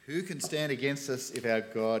Who can stand against us if our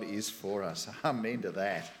God is for us? Amen to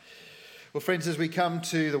that. Well, friends, as we come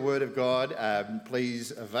to the Word of God,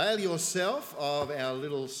 please avail yourself of our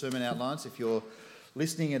little sermon outlines. If you're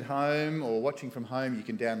listening at home or watching from home, you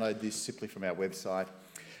can download this simply from our website.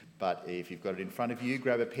 But if you've got it in front of you,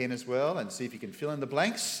 grab a pen as well and see if you can fill in the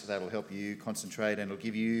blanks. That'll help you concentrate and it'll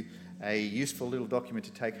give you a useful little document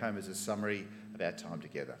to take home as a summary of our time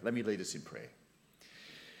together. Let me lead us in prayer.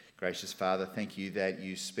 Gracious Father, thank you that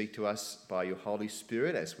you speak to us by your Holy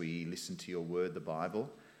Spirit as we listen to your word, the Bible.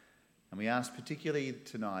 And we ask particularly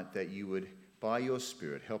tonight that you would, by your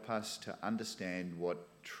Spirit, help us to understand what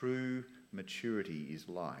true maturity is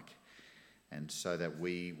like, and so that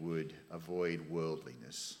we would avoid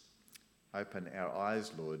worldliness. Open our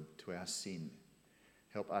eyes, Lord, to our sin.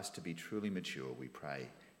 Help us to be truly mature, we pray,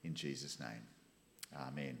 in Jesus' name.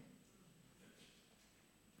 Amen.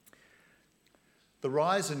 The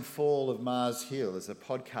Rise and Fall of Mars Hill is a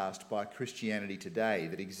podcast by Christianity Today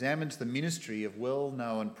that examines the ministry of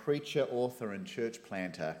well-known preacher, author and church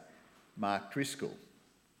planter Mark Driscoll.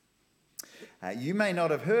 You may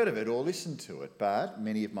not have heard of it or listened to it, but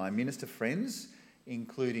many of my minister friends,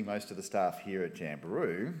 including most of the staff here at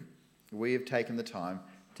Jamboree, we have taken the time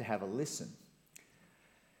to have a listen.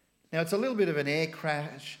 Now, it's a little bit of an air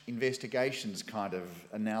crash investigations kind of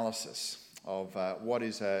analysis of what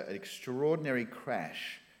is an extraordinary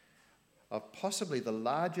crash of possibly the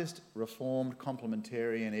largest Reformed,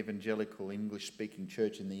 complementarian, evangelical, English-speaking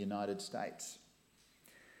church in the United States.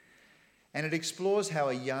 And it explores how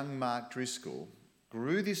a young Mark Driscoll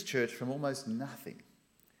grew this church from almost nothing.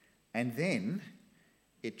 And then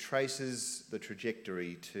it traces the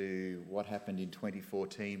trajectory to what happened in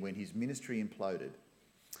 2014 when his ministry imploded.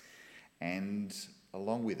 And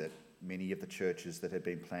along with it, many of the churches that had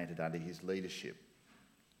been planted under his leadership.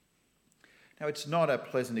 Now, it's not a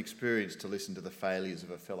pleasant experience to listen to the failures of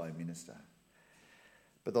a fellow minister,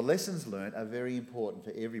 but the lessons learnt are very important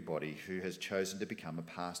for everybody who has chosen to become a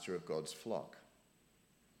pastor of God's flock.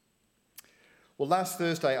 Well, last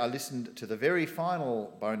Thursday I listened to the very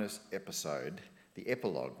final bonus episode, the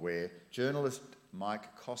epilogue, where journalist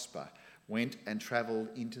Mike Cosper went and travelled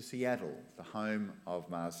into Seattle, the home of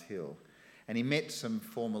Mars Hill. And he met some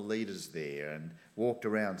former leaders there and walked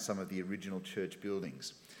around some of the original church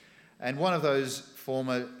buildings. And one of those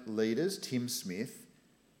former leaders, Tim Smith,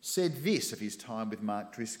 said this of his time with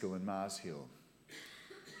Mark Driscoll and Mars Hill.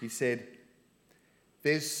 He said,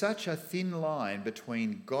 "There's such a thin line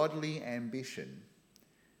between godly ambition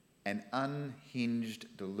and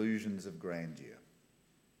unhinged delusions of grandeur.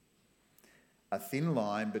 A thin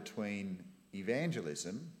line between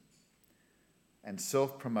evangelism and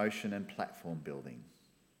self-promotion and platform building.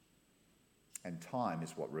 And time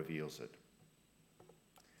is what reveals it."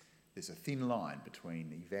 There's a thin line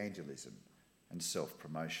between evangelism and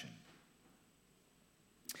self-promotion.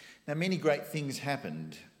 Now, many great things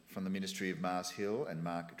happened from the ministry of Mars Hill and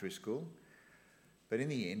Mark Driscoll, but in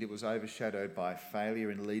the end it was overshadowed by failure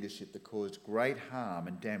in leadership that caused great harm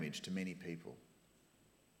and damage to many people.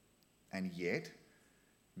 And yet,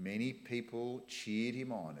 many people cheered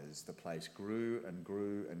him on as the place grew and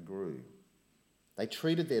grew and grew. They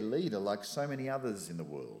treated their leader like so many others in the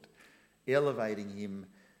world, elevating him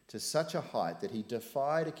to such a height that he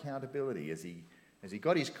defied accountability as he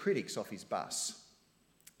got his critics off his bus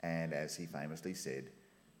and, as he famously said,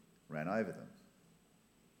 ran over them.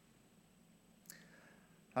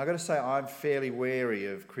 I've got to say, I'm fairly wary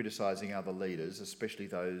of criticising other leaders, especially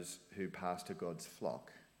those who pastor God's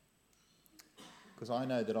flock, because I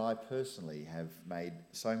know that I personally have made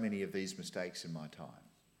so many of these mistakes in my time.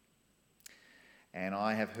 And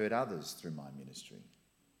I have hurt others through my ministry.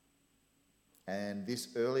 And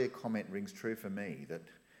this earlier comment rings true for me, that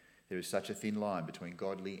there is such a thin line between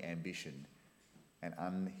godly ambition and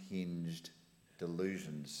unhinged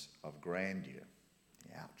delusions of grandeur.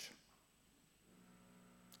 Ouch.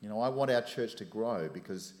 You know, I want our church to grow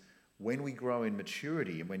because when we grow in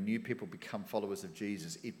maturity and when new people become followers of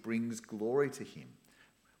Jesus, it brings glory to him.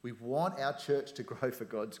 We want our church to grow for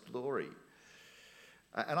God's glory.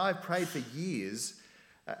 And I've prayed for years,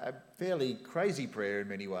 a fairly crazy prayer in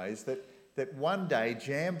many ways, that one day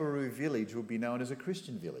Jamboree Village will be known as a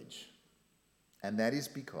Christian village. And that is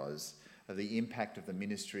because of the impact of the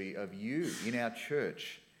ministry of you in our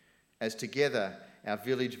church, as together our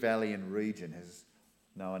village, valley and region has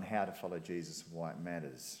known how to follow Jesus and why it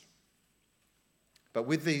matters. But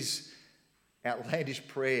with these outlandish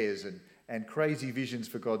prayers and crazy visions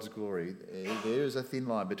for God's glory, there is a thin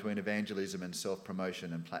line between evangelism and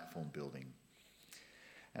self-promotion and platform building.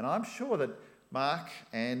 And I'm sure that Mark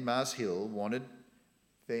and Mars Hill wanted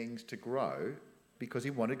things to grow because he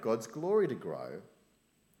wanted God's glory to grow.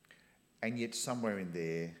 And yet somewhere in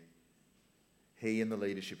there, he and the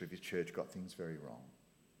leadership of his church got things very wrong.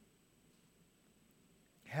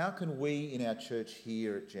 How can we in our church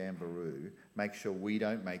here at Jamberoo make sure we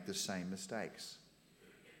don't make the same mistakes?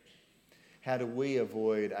 How do we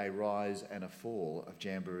avoid a rise and a fall of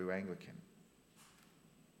Jamberoo Anglican?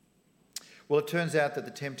 Well, it turns out that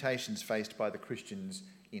the temptations faced by the Christians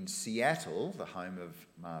in Seattle, the home of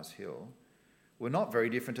Mars Hill, were not very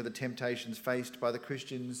different to the temptations faced by the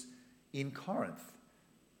Christians in Corinth,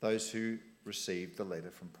 those who received the letter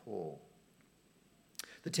from Paul.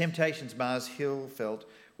 The temptations Mars Hill felt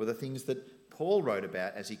were the things that Paul wrote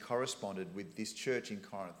about as he corresponded with this church in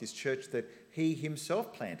Corinth, this church that he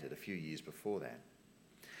himself planted a few years before that.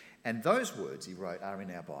 And those words he wrote are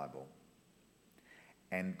in our Bible.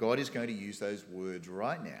 And God is going to use those words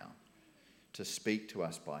right now to speak to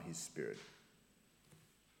us by his Spirit.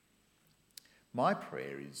 My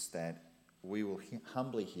prayer is that we will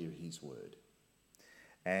humbly hear his word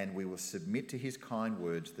and we will submit to his kind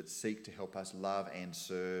words that seek to help us love and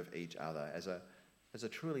serve each other as a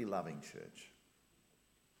truly loving church.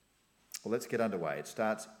 Well, let's get underway. It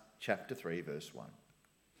starts chapter 3, verse 1.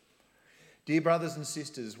 Dear brothers and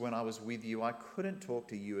sisters, when I was with you, I couldn't talk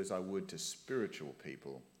to you as I would to spiritual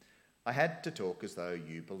people. I had to talk as though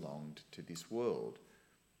you belonged to this world,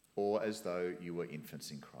 or as though you were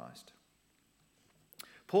infants in Christ.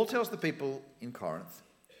 Paul tells the people in Corinth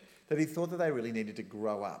that he thought that they really needed to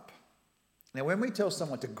grow up. Now, when we tell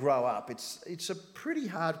someone to grow up, it's a pretty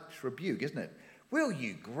hard rebuke, isn't it? Will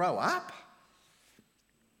you grow up?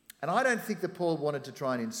 And I don't think that Paul wanted to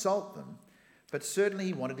try and insult them, but certainly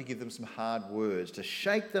he wanted to give them some hard words to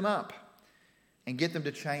shake them up and get them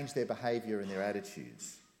to change their behaviour and their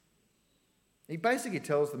attitudes. He basically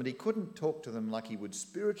tells them that he couldn't talk to them like he would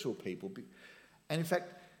spiritual people. And in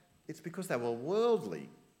fact, it's because they were worldly.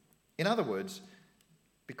 In other words,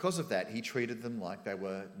 because of that, he treated them like they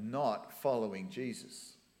were not following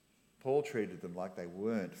Jesus. Paul treated them like they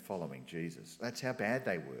weren't following Jesus. That's how bad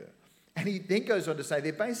they were. And he then goes on to say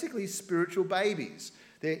they're basically spiritual babies.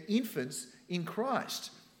 They're infants in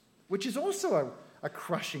Christ, which is also a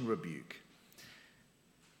crushing rebuke.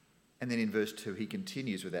 And then in verse 2, he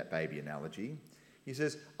continues with that baby analogy. He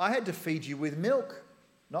says, I had to feed you with milk,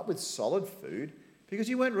 not with solid food, because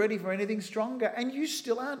you weren't ready for anything stronger, and you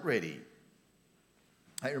still aren't ready.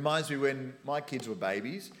 It reminds me when my kids were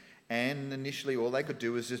babies, and initially all they could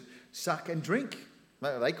do was just suck and drink.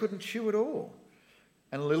 They couldn't chew at all.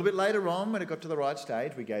 And a little bit later on, when it got to the right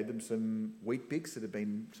stage, we gave them some wheat bix that had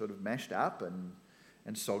been sort of mashed up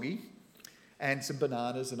and soggy, and some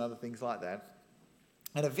bananas and other things like that.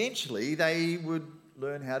 And eventually they would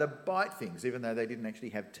learn how to bite things, even though they didn't actually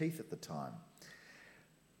have teeth at the time.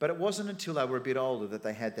 But it wasn't until they were a bit older that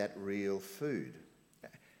they had that real food.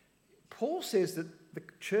 Paul says that the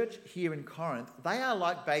church here in Corinth, they are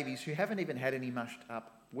like babies who haven't even had any mushed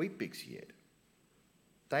up wheat bix yet.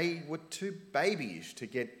 They were too babyish to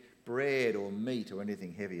get bread or meat or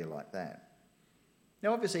anything heavier like that.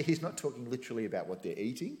 Now, obviously, he's not talking literally about what they're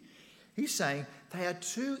eating. He's saying they are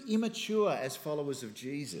too immature as followers of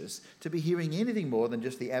Jesus to be hearing anything more than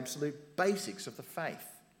just the absolute basics of the faith.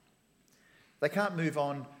 They can't move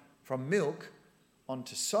on from milk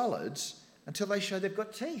onto solids until they show they've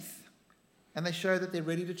got teeth and they show that they're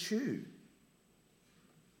ready to chew.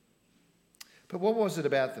 But what was it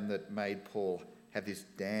about them that made Paul have this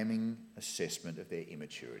damning assessment of their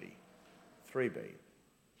immaturity? 3b.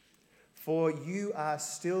 For you are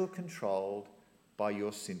still controlled by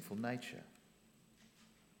your sinful nature.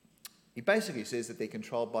 He basically says that they're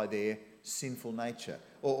controlled by their sinful nature,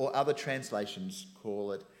 or other translations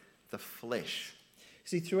call it the flesh.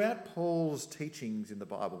 See, throughout Paul's teachings in the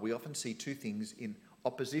Bible, we often see two things in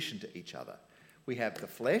opposition to each other. We have the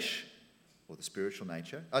flesh, or the spiritual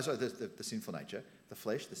nature, the sinful nature, the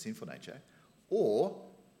flesh, the sinful nature, or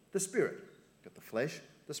the spirit. You've got the flesh,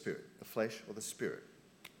 the spirit, the flesh or the spirit.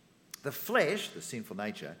 The flesh, the sinful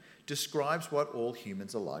nature, describes what all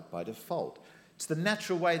humans are like by default. It's the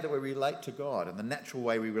natural way that we relate to God and the natural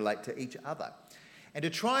way we relate to each other. And to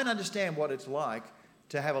try and understand what it's like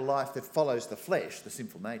to have a life that follows the flesh, the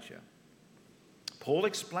sinful nature, Paul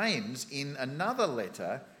explains in another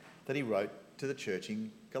letter that he wrote to the church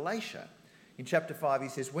in Galatia. In chapter 5, he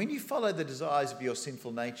says, when you follow the desires of your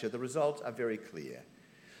sinful nature, the results are very clear.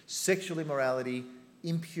 Sexual immorality,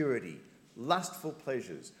 impurity, lustful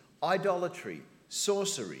pleasures, idolatry,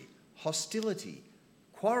 sorcery, hostility,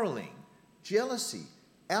 quarrelling, jealousy,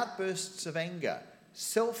 outbursts of anger,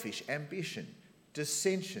 selfish ambition,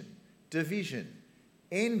 dissension, division,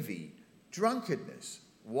 envy, drunkenness,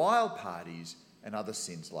 wild parties, and other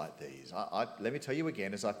sins like these. Let me tell you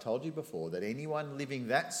again, as I've told you before, that anyone living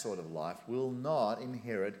that sort of life will not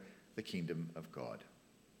inherit the kingdom of God.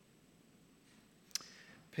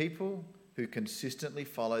 People who consistently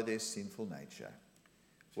follow their sinful nature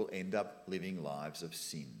will end up living lives of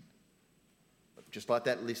sin. Just like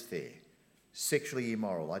that list there. Sexually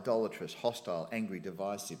immoral, idolatrous, hostile, angry,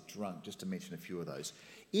 divisive, drunk, just to mention a few of those.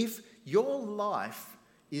 If your life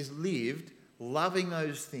is lived loving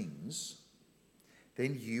those things,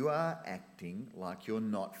 then you are acting like you're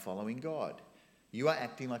not following God. You are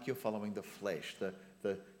acting like you're following the flesh,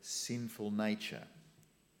 the sinful nature.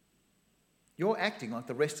 You're acting like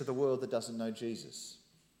the rest of the world that doesn't know Jesus.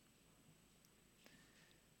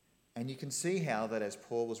 And you can see how that as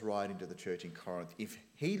Paul was writing to the church in Corinth, if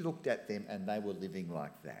he looked at them and they were living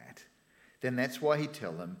like that, then that's why he'd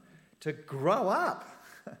tell them to grow up.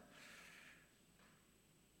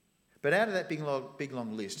 But out of that big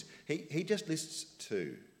long list, he just lists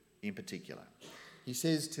two in particular. He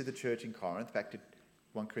says to the church in Corinth, back to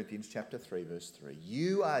 1 Corinthians chapter 3, verse 3,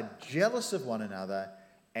 you are jealous of one another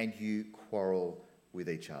and you quarrel with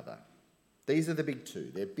each other. These are the big two.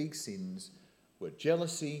 Their big sins were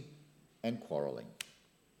jealousy and quarrelling.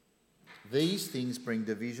 These things bring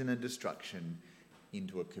division and destruction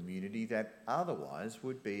into a community that otherwise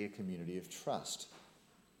would be a community of trust.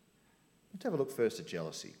 Let's have a look first at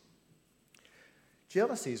jealousy.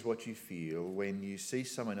 Jealousy is what you feel when you see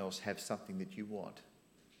someone else have something that you want.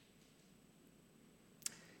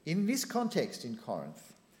 In this context in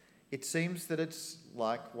Corinth, it seems that it's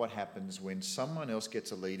like what happens when someone else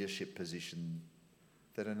gets a leadership position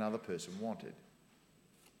that another person wanted.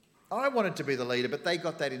 I wanted to be the leader, but they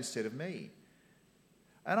got that instead of me.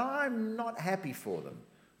 And I'm not happy for them.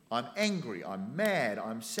 I'm angry, I'm mad,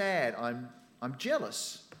 I'm sad, I'm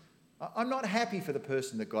jealous. I'm not happy for the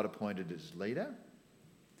person that got appointed as leader.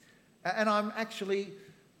 And I'm actually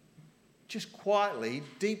just quietly,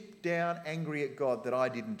 deep down, angry at God that I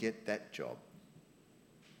didn't get that job.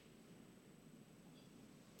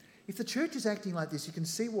 If the church is acting like this, you can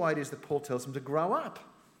see why it is that Paul tells them to grow up.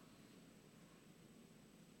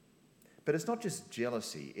 But it's not just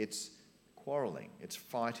jealousy, it's quarrelling, it's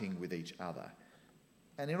fighting with each other.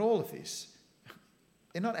 And in all of this,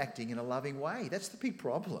 they're not acting in a loving way. That's the big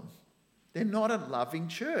problem. They're not a loving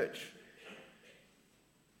church.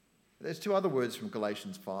 There's two other words from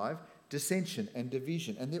Galatians 5, dissension and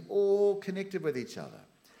division, and they're all connected with each other.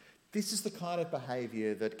 This is the kind of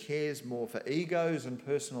behaviour that cares more for egos and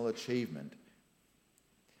personal achievement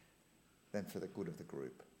than for the good of the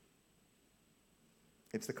group.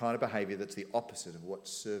 It's the kind of behaviour that's the opposite of what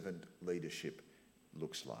servant leadership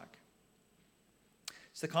looks like.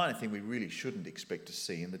 It's the kind of thing we really shouldn't expect to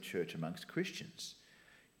see in the church amongst Christians.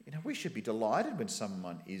 We should be delighted when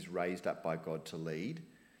someone is raised up by God to lead.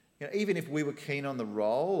 Even if we were keen on the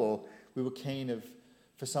role, or we were keen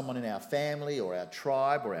for someone in our family or our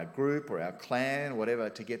tribe or our group or our clan or whatever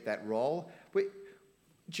to get that role.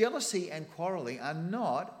 Jealousy and quarrelling are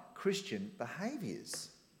not Christian behaviours.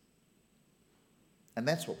 And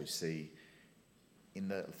that's what we see in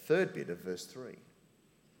the third bit of verse 3.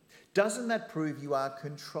 Doesn't that prove you are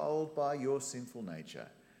controlled by your sinful nature?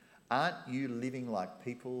 Aren't you living like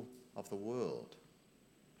people of the world?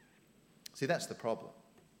 See, that's the problem.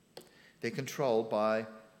 They're controlled by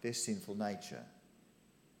their sinful nature.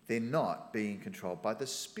 They're not being controlled by the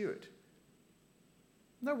Spirit.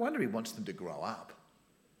 No wonder he wants them to grow up.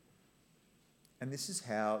 And this is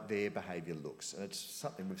how their behaviour looks. And it's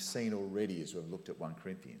something we've seen already as we've looked at 1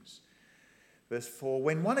 Corinthians. Verse 4,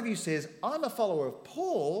 when one of you says, I'm a follower of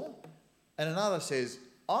Paul, and another says,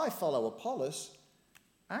 I follow Apollos,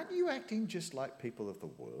 aren't you acting just like people of the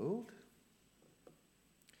world?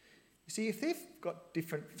 You see, if they've got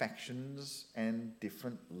different factions and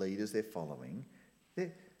different leaders they're following,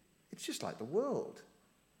 it's just like the world.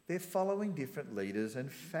 They're following different leaders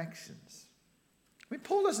and factions.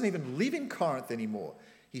 Paul doesn't even live in Corinth anymore.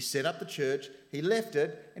 He set up the church, he left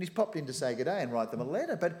it, and he's popped in to say good day and write them a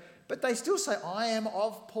letter. But they still say, I am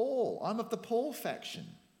of Paul. I'm of the Paul faction.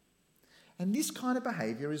 And this kind of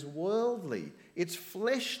behaviour is worldly. It's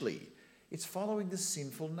fleshly. It's following the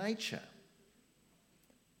sinful nature.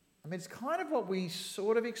 It's kind of what we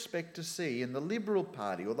sort of expect to see in the Liberal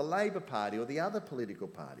Party or the Labor Party or the other political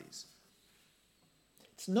parties.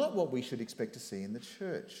 It's not what we should expect to see in the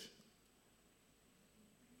church.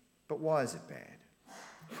 But why is it bad?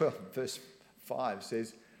 Well, verse 5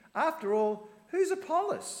 says, after all, who's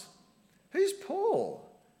Apollos? Who's Paul?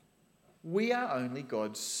 We are only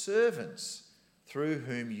God's servants through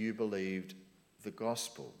whom you believed the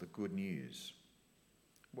gospel, the good news.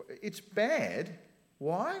 It's bad.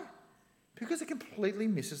 Why? because it completely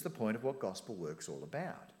misses the point of what gospel work's all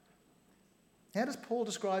about. How does Paul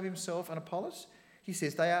describe himself and Apollos? He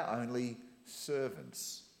says they are only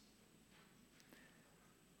servants.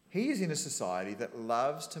 He is in a society that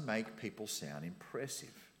loves to make people sound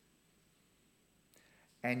impressive.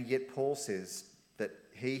 And yet Paul says that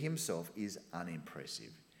he himself is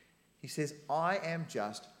unimpressive. He says, I am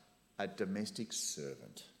just a domestic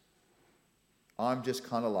servant. I'm just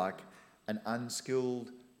kind of like an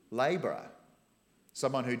unskilled labourer.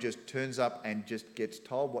 Someone who just turns up and just gets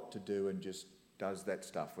told what to do and just does that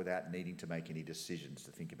stuff without needing to make any decisions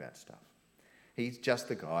to think about stuff. He's just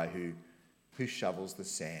the guy who shovels the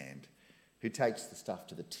sand, who takes the stuff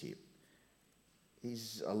to the tip.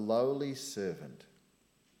 He's a lowly servant.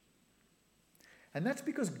 And that's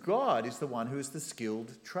because God is the one who is the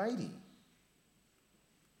skilled tradie.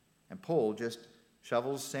 And Paul just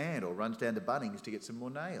shovels sand or runs down to Bunnings to get some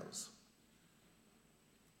more nails.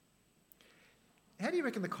 How do you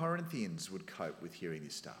reckon the Corinthians would cope with hearing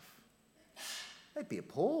this stuff? They'd be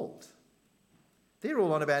appalled. They're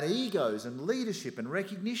all on about egos and leadership and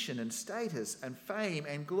recognition and status and fame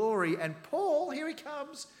and glory. And Paul, here he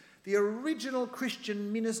comes, the original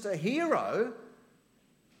Christian minister hero,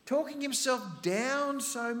 talking himself down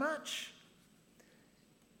so much.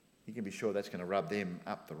 You can be sure that's going to rub them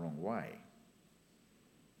up the wrong way.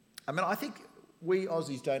 I mean, I think we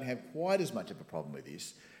Aussies don't have quite as much of a problem with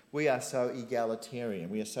this. We are so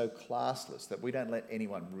egalitarian, we are so classless that we don't let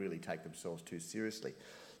anyone really take themselves too seriously.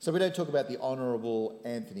 So we don't talk about the Honourable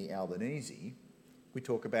Anthony Albanese. We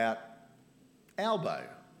talk about Albo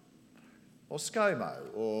or ScoMo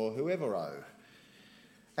or whoever-o.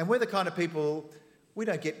 And we're the kind of people, we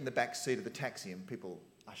don't get in the back seat of the taxi and people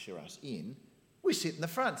usher us in. We sit in the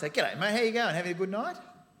front and say, "G'day, mate, how you going? Having a good night?"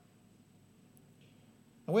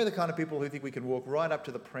 And we're the kind of people who think we can walk right up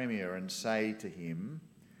to the Premier and say to him,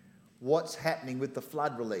 "What's happening with the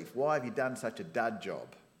flood relief? Why have you done such a dud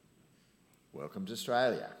job? Welcome to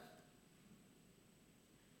Australia."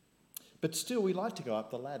 But still, we like to go up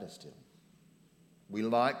the ladder still. We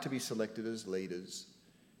like to be selected as leaders,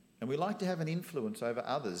 and we like to have an influence over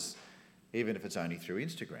others, even if it's only through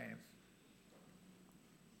Instagram.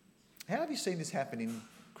 How have you seen this happen in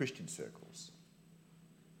Christian circles?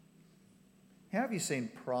 How have you seen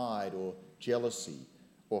pride or jealousy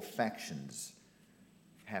or factions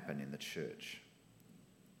happen in the church?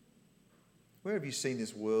 Where have you seen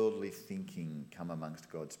this worldly thinking come amongst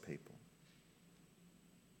God's people?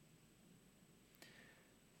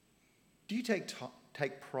 Do you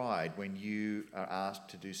take pride when you are asked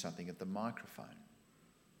to do something at the microphone?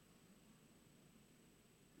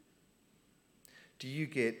 Do you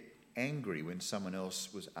get angry when someone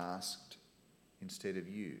else was asked instead of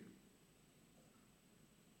you?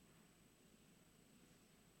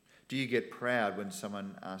 Do you get proud when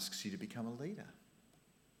someone asks you to become a leader?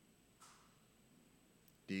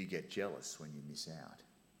 Do you get jealous when you miss out?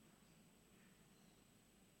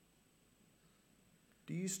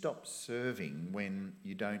 Do you stop serving when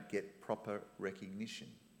you don't get proper recognition?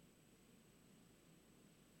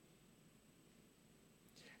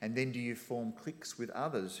 And then do you form cliques with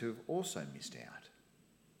others who have also missed out?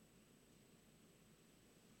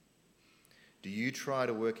 Do you try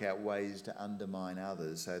to work out ways to undermine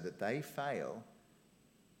others so that they fail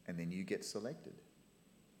and then you get selected?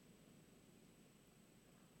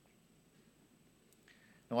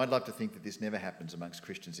 Now, I'd love to think that this never happens amongst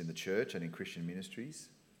Christians in the church and in Christian ministries.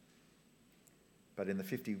 But in the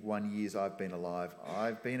 51 years I've been alive,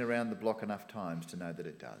 I've been around the block enough times to know that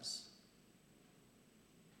it does.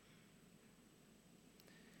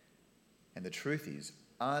 And the truth is,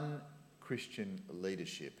 un-Christian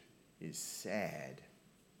leadership is sad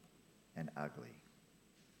and ugly.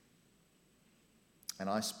 And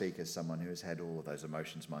I speak as someone who has had all of those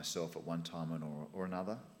emotions myself at one time or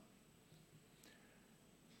another.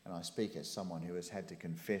 And I speak as someone who has had to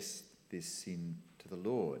confess this sin to the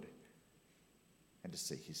Lord and to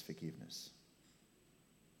seek his forgiveness.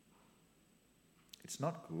 It's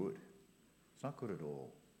not good. It's not good at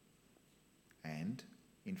all. And,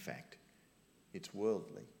 in fact, it's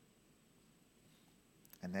worldly.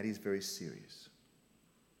 And that is very serious.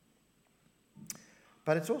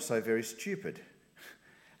 But it's also very stupid.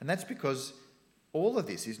 And that's because all of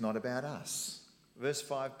this is not about us. Verse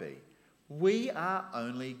 5b. We are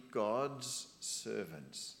only God's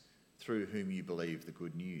servants through whom you believe the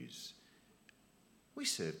good news. We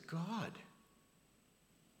serve God.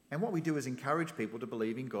 And what we do is encourage people to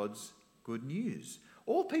believe in God's good news.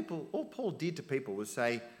 All Paul did to people was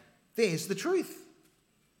say, "There's the truth."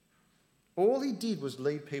 All he did was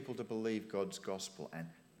lead people to believe God's gospel, and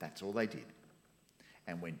that's all they did.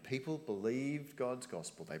 And when people believed God's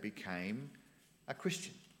gospel, they became a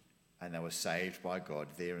Christian and they were saved by God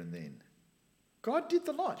there and then. God did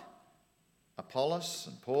the lot. Apollos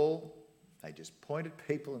and Paul, they just pointed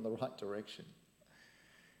people in the right direction.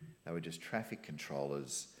 They were just traffic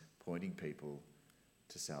controllers pointing people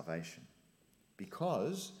to salvation.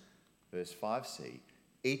 Because, verse 5c,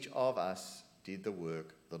 each of us did the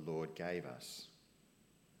work the Lord gave us.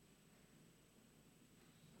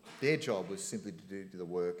 Their job was simply to do the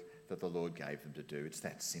work that the Lord gave them to do. It's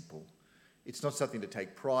that simple. It's not something to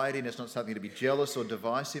take pride in. It's not something to be jealous or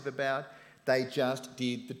divisive about. They just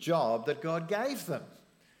did the job that God gave them.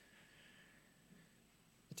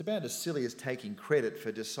 It's about as silly as taking credit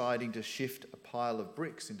for deciding to shift a pile of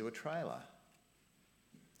bricks into a trailer.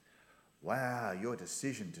 Wow, your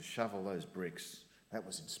decision to shovel those bricks, that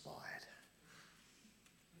was inspired.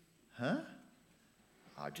 Huh?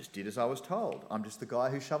 I just did as I was told. I'm just the guy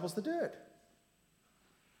who shovels the dirt.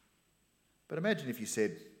 But imagine if you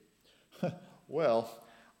said, well,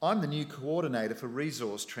 I'm the new coordinator for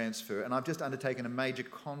resource transfer and I've just undertaken a major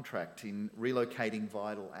contract in relocating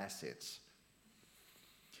vital assets.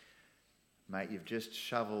 Mate, you've just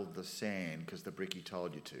shoveled the sand because the brickie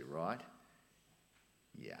told you to, right?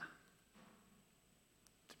 Yeah.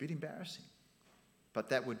 It's a bit embarrassing. But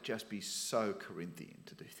that would just be so Corinthian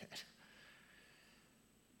to do that.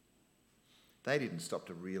 They didn't stop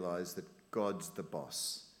to realise that God's the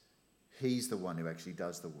boss. He's the one who actually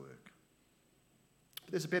does the work.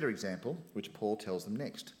 But there's a better example, which Paul tells them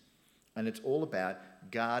next. And it's all about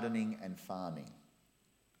gardening and farming.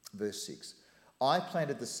 Verse 6. I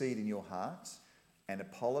planted the seed in your hearts, and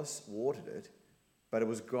Apollos watered it, but it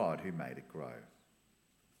was God who made it grow.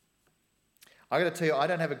 I've got to tell you, I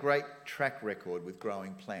don't have a great track record with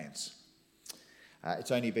growing plants.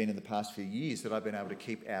 It's only been in the past few years that I've been able to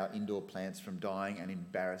keep our indoor plants from dying an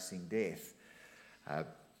embarrassing death.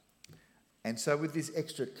 And so with this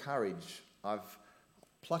extra courage, I've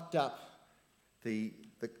plucked up the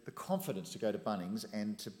confidence to go to Bunnings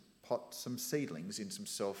and to pot some seedlings in some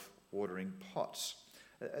self-watering pots.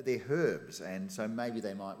 They're herbs, and so maybe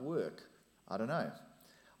they might work. I don't know.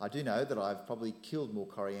 I do know that I've probably killed more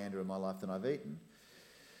coriander in my life than I've eaten.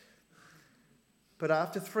 But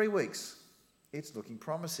after 3 weeks, it's looking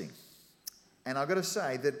promising. And I've got to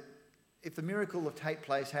say that if the miracle of Tate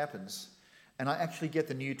Place happens and I actually get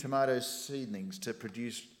the new tomato seedlings to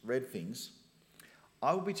produce red things,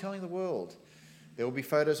 I will be telling the world. There will be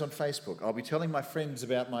photos on Facebook. I'll be telling my friends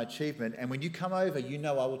about my achievement. And when you come over, you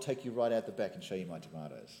know I will take you right out the back and show you my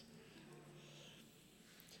tomatoes.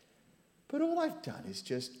 But all I've done is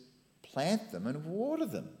just plant them and water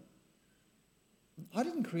them. I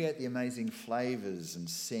didn't create the amazing flavours and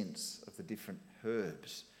scents of the different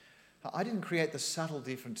herbs. I didn't create the subtle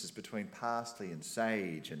differences between parsley and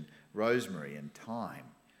sage and rosemary and thyme.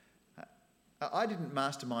 I didn't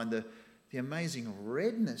mastermind the amazing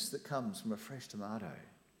redness that comes from a fresh tomato,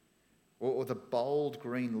 or the bold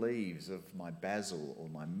green leaves of my basil or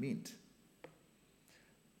my mint.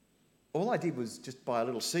 All I did was just buy a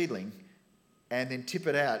little seedling and then tip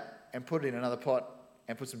it out and put it in another pot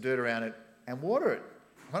and put some dirt around it and water it.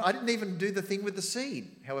 I didn't even do the thing with the seed,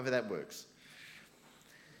 however that works.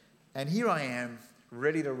 And here I am,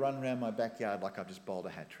 ready to run around my backyard like I've just bowled a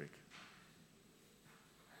hat trick.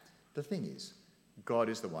 The thing is, God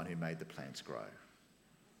is the one who made the plants grow.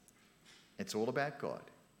 It's all about God.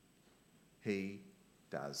 He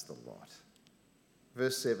does the lot.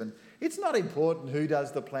 Verse 7, it's not important who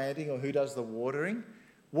does the planting or who does the watering.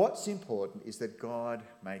 What's important is that God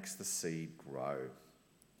makes the seed grow.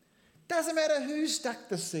 Doesn't matter who stuck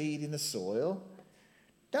the seed in the soil.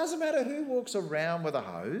 Doesn't matter who walks around with a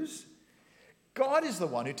hose. God is the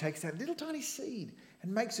one who takes that little tiny seed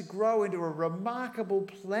and makes it grow into a remarkable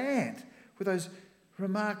plant with those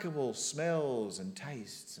remarkable smells and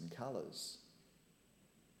tastes and colours.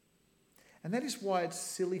 And that is why it's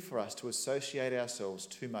silly for us to associate ourselves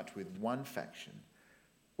too much with one faction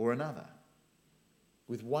or another,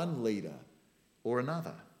 with one leader or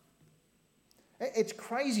another. It's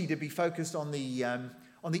crazy to be focused on the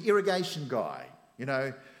irrigation guy.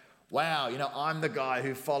 Wow, I'm the guy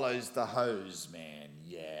who follows the hose man.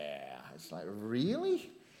 Yeah. It's like, really?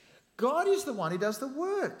 God is the one who does the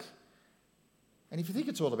work. And if you think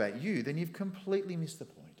it's all about you, then you've completely missed the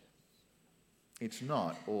point. It's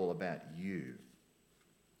not all about you.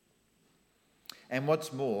 And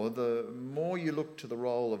what's more, the more you look to the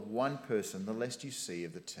role of one person, the less you see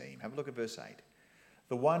of the team. Have a look at verse 8.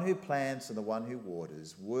 The one who plants and the one who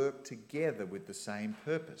waters work together with the same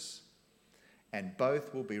purpose, and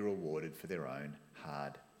both will be rewarded for their own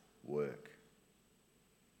hard work.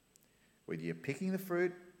 Whether you're picking the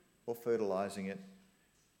fruit or fertilising it,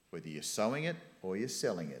 Whether you're sowing it or you're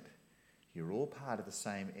selling it, you're all part of the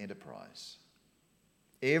same enterprise.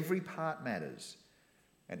 Every part matters,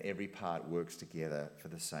 and every part works together for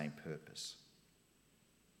the same purpose.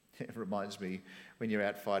 It reminds me when you're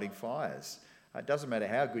out fighting fires. It doesn't matter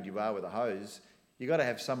how good you are with a hose, you've got to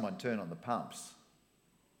have someone turn on the pumps.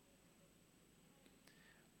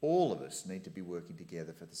 All of us need to be working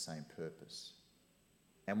together for the same purpose.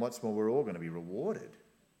 And what's more, we're all going to be rewarded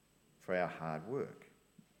for our hard work.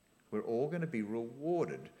 We're all going to be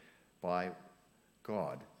rewarded by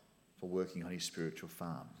God for working on his spiritual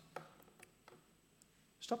farm.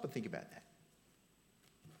 Stop and think about that.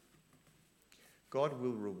 God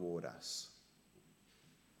will reward us.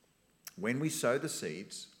 When we sow the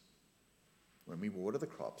seeds, when we water the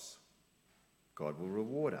crops, God will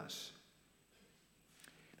reward us.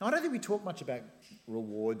 Now, I don't think we talk much about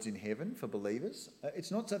rewards in heaven for believers. It's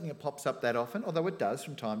not something that pops up that often, although it does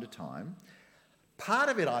from time to time. Part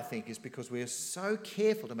of it, I think, is because we are so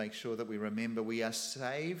careful to make sure that we remember we are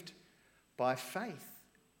saved by faith.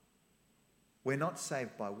 We're not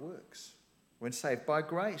saved by works. We're saved by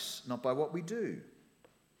grace, not by what we do.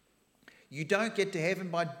 You don't get to heaven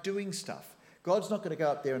by doing stuff. God's not going to go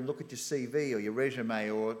up there and look at your CV or your resume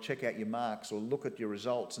or check out your marks or look at your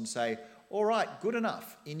results and say, all right, good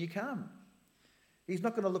enough, in you come. He's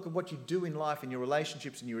not going to look at what you do in life and your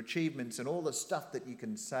relationships and your achievements and all the stuff that you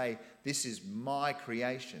can say, this is my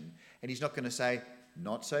creation. And he's not going to say,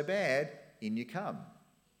 not so bad, in you come.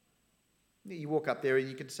 You walk up there and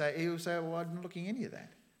you can say, he'll say, well, I'm not looking at any of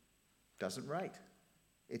that. Doesn't rate.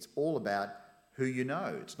 It's all about who you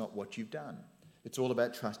know. It's not what you've done. It's all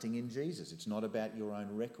about trusting in Jesus. It's not about your own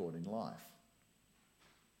record in life.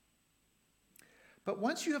 But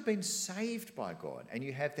once you have been saved by God and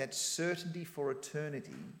you have that certainty for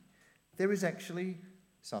eternity, there is actually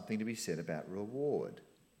something to be said about reward.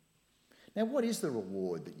 Now, what is the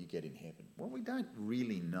reward that you get in heaven? Well, we don't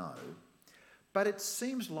really know, but it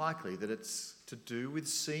seems likely that it's to do with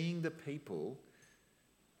seeing the people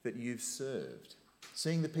that you've served,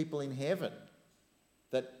 seeing the people in heaven,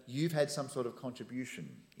 that you've had some sort of contribution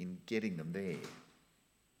in getting them there.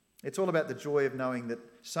 It's all about the joy of knowing that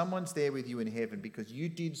someone's there with you in heaven because you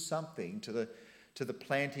did something to the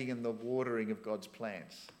planting and the watering of God's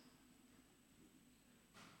plants.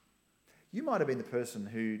 You might have been the person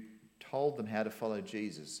who told them how to follow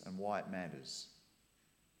Jesus and why it matters.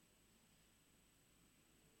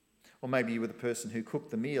 Or maybe you were the person who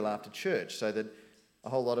cooked the meal after church so that a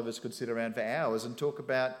whole lot of us could sit around for hours and talk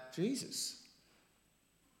about Jesus.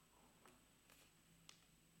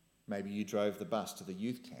 Maybe you drove the bus to the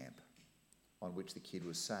youth camp on which the kid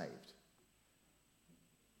was saved.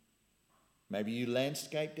 Maybe you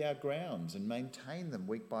landscaped our grounds and maintained them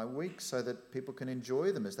week by week so that people can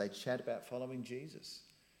enjoy them as they chat about following Jesus.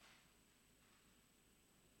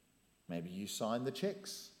 Maybe you signed the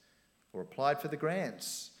cheques or applied for the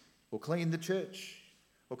grants or cleaned the church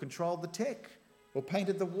or controlled the tech or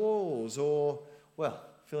painted the walls or, well,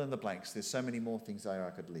 fill in the blanks. There's so many more things there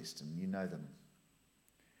I could list and you know them.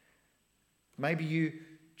 Maybe you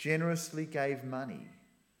generously gave money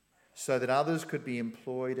so that others could be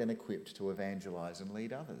employed and equipped to evangelise and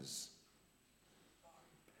lead others.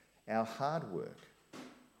 Our hard work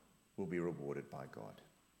will be rewarded by God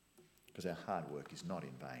because our hard work is not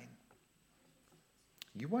in vain.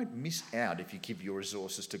 You won't miss out if you give your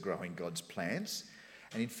resources to growing God's plans,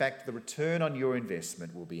 and in fact, the return on your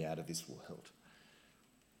investment will be out of this world.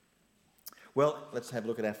 Well, let's have a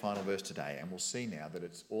look at our final verse today, and we'll see now that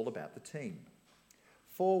it's all about the team.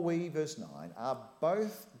 For we, verse 9, are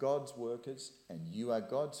both God's workers, and you are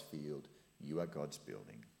God's field, you are God's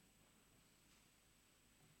building.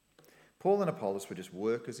 Paul and Apollos were just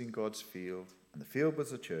workers in God's field, and the field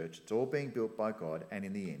was the church. It's all being built by God, and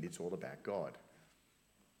in the end, it's all about God.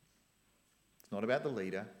 It's not about the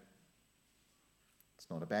leader. It's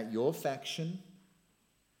not about your faction.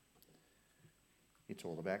 It's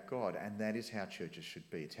all about God, and that is how churches should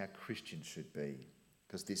be. It's how Christians should be,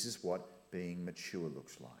 because this is what being mature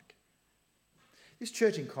looks like. This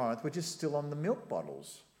church in Corinth were just still on the milk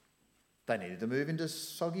bottles. They needed to move into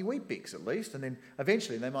soggy wheat bix at least, and then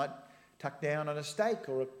eventually they might tuck down on a steak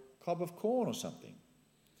or a cob of corn or something.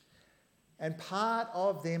 And part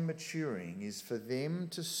of them maturing is for them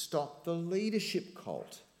to stop the leadership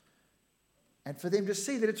cult and for them to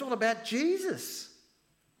see that it's all about Jesus.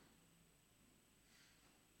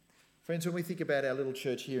 Friends, when we think about our little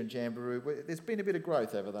church here in Jamberoo, there's been a bit of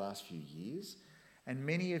growth over the last few years, and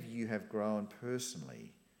many of you have grown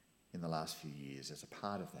personally in the last few years as a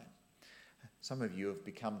part of that. Some of you have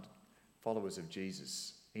become followers of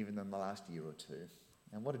Jesus even in the last year or two,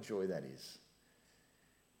 and what a joy that is.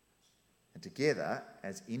 And together,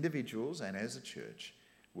 as individuals and as a church,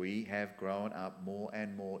 we have grown up more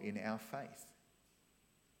and more in our faith.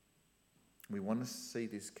 We want to see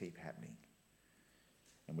this keep happening.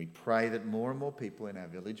 And we pray that more and more people in our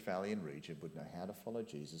village, valley and region would know how to follow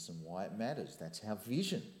Jesus and why it matters. That's our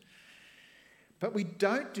vision. But we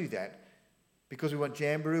don't do that because we want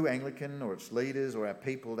Jamberoo, Anglican or its leaders or our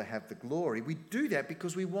people to have the glory. We do that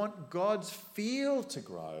because we want God's field to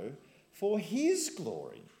grow for his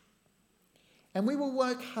glory. And we will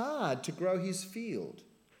work hard to grow his field.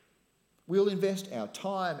 We'll invest our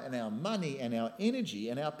time and our money and our energy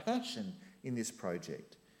and our passion in this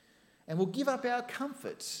project. And we'll give up our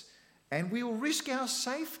comforts and we'll risk our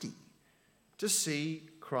safety to see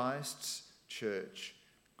Christ's church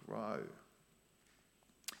grow.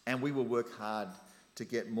 And we will work hard to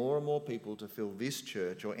get more and more people to fill this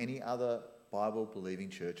church or any other Bible-believing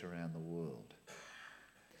church around the world.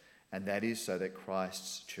 And that is so that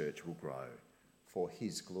Christ's church will grow for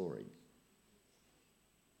his glory.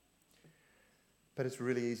 But it's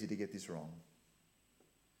really easy to get this wrong.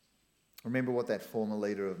 Remember what that former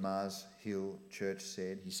leader of Mars Hill Church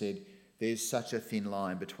said? He said, "There's such a thin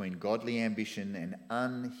line between godly ambition and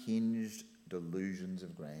unhinged delusions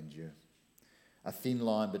of grandeur. A thin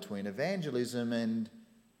line between evangelism and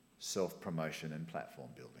self-promotion and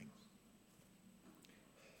platform building."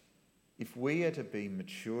 If we are to be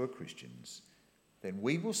mature Christians, then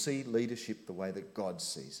we will see leadership the way that God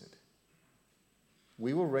sees it.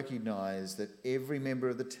 We will recognise that every member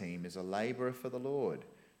of the team is a labourer for the Lord.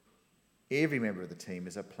 Every member of the team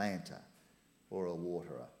is a planter or a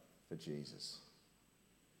waterer for Jesus.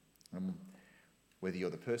 And whether you're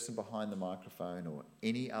the person behind the microphone or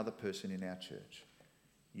any other person in our church,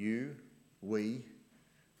 we're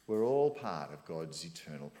all part of God's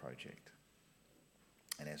eternal project.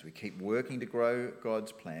 And as we keep working to grow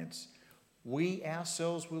God's plants, we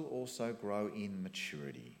ourselves will also grow in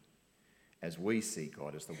maturity as we see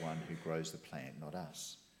God as the one who grows the plant, not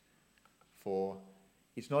us. For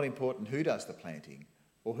it's not important who does the planting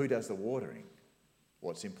or who does the watering.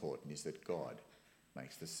 What's important is that God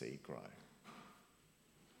makes the seed grow.